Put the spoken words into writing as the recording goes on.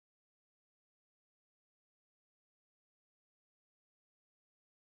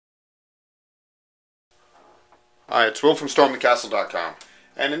Hi, it's Will from stormthecastle.com,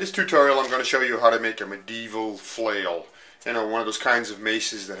 and in this tutorial I'm going to show you how to make a medieval flail. You know, one of those kinds of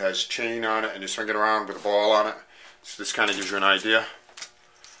maces that has chain on it and you swing it around with a ball on it. So this kind of gives you an idea.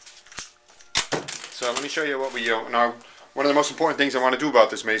 So let me show you what we do. Now, one of the most important things I want to do about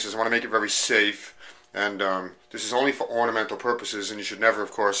this mace is I want to make it very safe. And this is only for ornamental purposes, and you should never,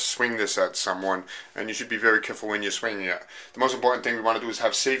 of course, swing this at someone, and you should be very careful when you're swinging it. The most important thing we want to do is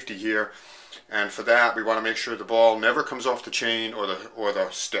have safety here, and for that we want to make sure the ball never comes off the chain or the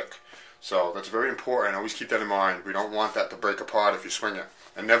stick. So that's very important. Always keep that in mind. We don't want that to break apart if you swing it,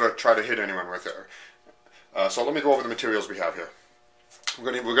 and never try to hit anyone with it. So let me go over the materials we have here.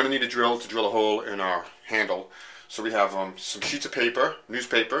 We're going to need a drill to drill a hole in our handle. So we have some sheets of paper,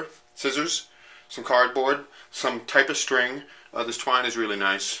 newspaper, scissors, some cardboard, some type of string. This twine is really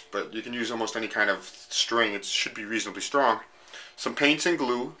nice, but you can use almost any kind of string. It should be reasonably strong. Some paints and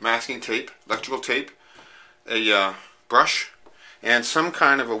glue, masking tape, electrical tape, a brush, and some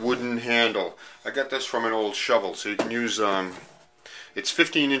kind of a wooden handle. I got this from an old shovel, so you can use, it's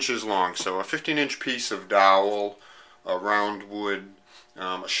 15 inches long, so a 15-inch piece of dowel, a round wood,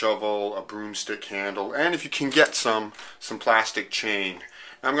 a shovel, a broomstick handle, and if you can get some plastic chain.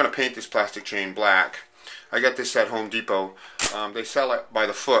 I'm going to paint this plastic chain black. I got this at Home Depot. They sell it by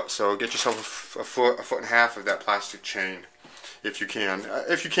the foot, so get yourself a foot and a half of that plastic chain if you can.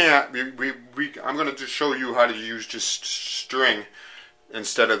 If you can't, I'm going to just show you how to use just string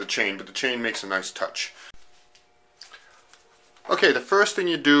instead of the chain, but the chain makes a nice touch. Okay, the first thing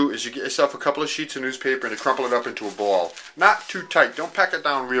you do is you get yourself a couple of sheets of newspaper and you crumple it up into a ball. Not too tight. Don't pack it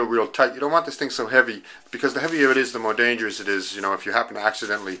down real tight. You don't want this thing so heavy, because the heavier it is, the more dangerous it is, you know, if you happen to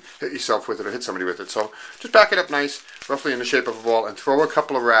accidentally hit yourself with it or hit somebody with it. So just pack it up nice, roughly in the shape of a ball, and throw a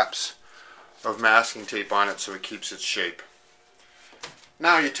couple of wraps of masking tape on it so it keeps its shape.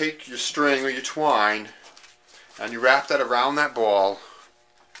 Now you take your string or your twine and you wrap that around that ball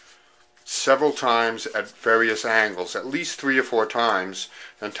several times at various angles, at least 3 or 4 times,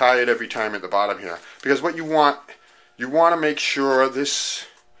 and tie it every time at the bottom here. Because what you want to make sure the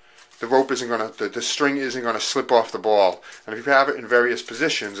rope isn't going to, the string isn't going to slip off the ball. And if you have it in various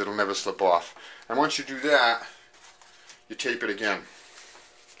positions, it'll never slip off. And once you do that, you tape it again.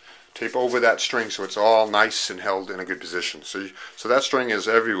 Tape over that string so it's all nice and held in a good position. So that string is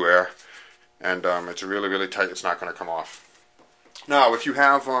everywhere, and it's really tight. It's not going to come off. Now, if you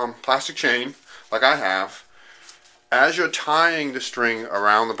have plastic chain, like I have, as you're tying the string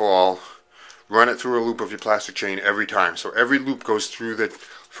around the ball, run it through a loop of your plastic chain every time. So every loop goes through the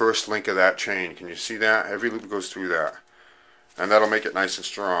first link of that chain. Can you see that? Every loop goes through that. And that'll make it nice and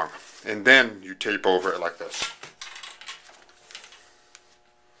strong. And then you tape over it like this.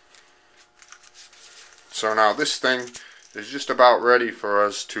 So now this thing is just about ready for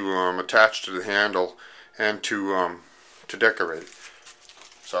us to attach to the handle and to decorate.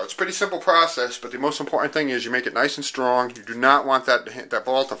 So it's a pretty simple process, but the most important thing is you make it nice and strong. You do not want that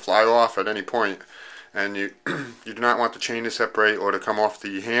ball to fly off at any point, and you do not want the chain to separate or to come off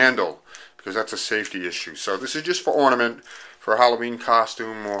the handle, because that's a safety issue. So this is just for ornament, for a Halloween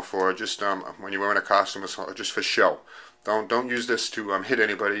costume, or for just when you're wearing a costume, or just for show. Don't use this to hit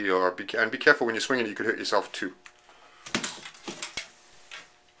anybody, or be careful when you're swinging. You could hit yourself too.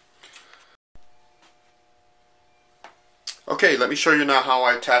 Okay, let me show you now how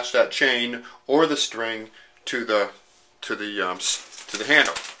I attach that chain or the string to the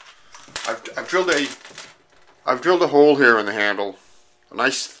handle. I've drilled a hole here in the handle, a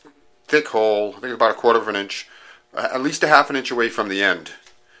nice thick hole. I think it's about 1/4 of an inch, at least a 1/2 inch away from the end.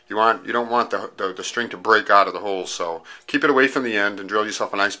 You don't want the string to break out of the hole, so keep it away from the end and drill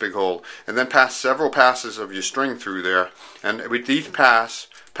yourself a nice big hole, and then pass several passes of your string through there, and with each pass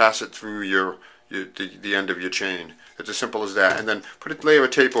it through the end of your chain. It's as simple as that. And then put a layer of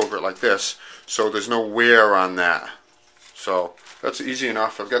tape over it like this, so there's no wear on that. So that's easy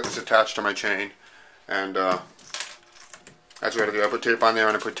enough. I've got this attached to my chain, and that's what I do. I put tape on there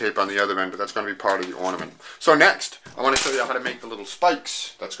and I put tape on the other end, but that's going to be part of the ornament. So next, I want to show you how to make the little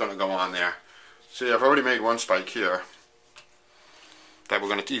spikes that's going to go on there. See, I've already made one spike here that we're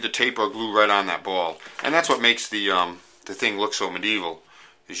going to either tape or glue right on that ball. And that's what makes the thing look so medieval,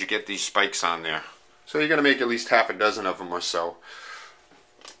 is you get these spikes on there. So you're going to make at least 1/2 dozen of them or so.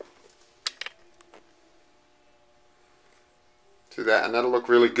 See that? And that'll look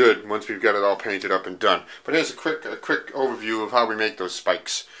really good once we've got it all painted up and done. But here's a quick overview of how we make those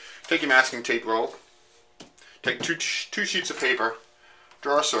spikes. Take your masking tape roll. Take two sheets of paper.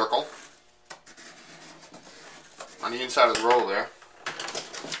 Draw a circle on the inside of the roll there.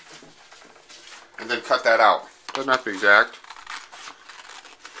 And then cut that out. Doesn't have to be exact.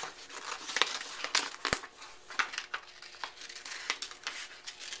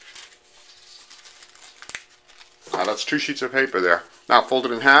 that's 2 sheets of paper there. Now fold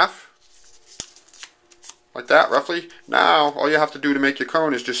it in half, like that roughly. Now all you have to do to make your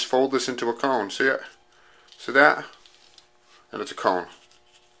cone is just fold this into a cone. See it? See that? And it's a cone.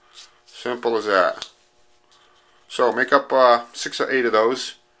 Simple as that. So make up 6 or 8 of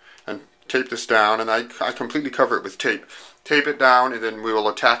those and tape this down, and I completely cover it with tape. Tape it down and then we will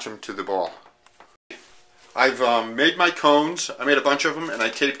attach them to the ball. I've made my cones. I made a bunch of them and I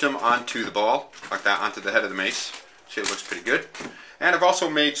taped them onto the ball, like that, onto the head of the mace. See, it looks pretty good. And I've also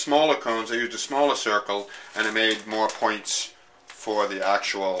made smaller cones. I used a smaller circle and I made more points for the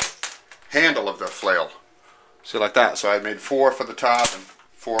actual handle of the flail. See, like that. So I made 4 for the top and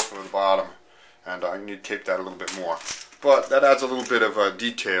 4 for the bottom. And I need to tape that a little bit more. But that adds a little bit of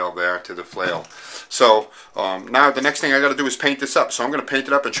detail there to the flail. So now the next thing I got to do is paint this up. So I'm going to paint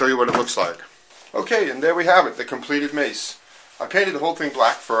it up and show you what it looks like. Okay, and there we have it, the completed mace. I painted the whole thing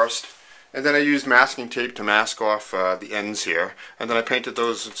black first, and then I used masking tape to mask off the ends here, and then I painted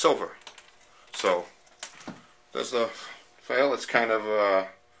those in silver. So there's the flail. It's kind of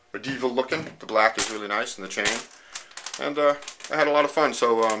medieval looking. The black is really nice, and the chain. And I had a lot of fun.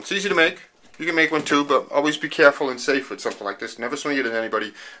 So it's easy to make. You can make one too, but always be careful and safe with something like this. Never swing it at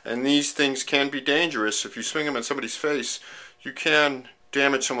anybody. And these things can be dangerous. If you swing them in somebody's face, you can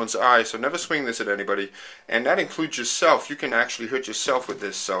damage someone's eye. So never swing this at anybody. And that includes yourself. You can actually hurt yourself with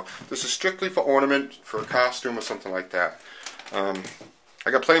this. So this is strictly for ornament, for a costume or something like that. I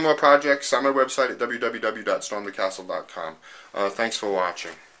got plenty more projects on my website at www.stormthecastle.com. Thanks for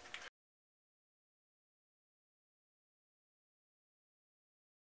watching.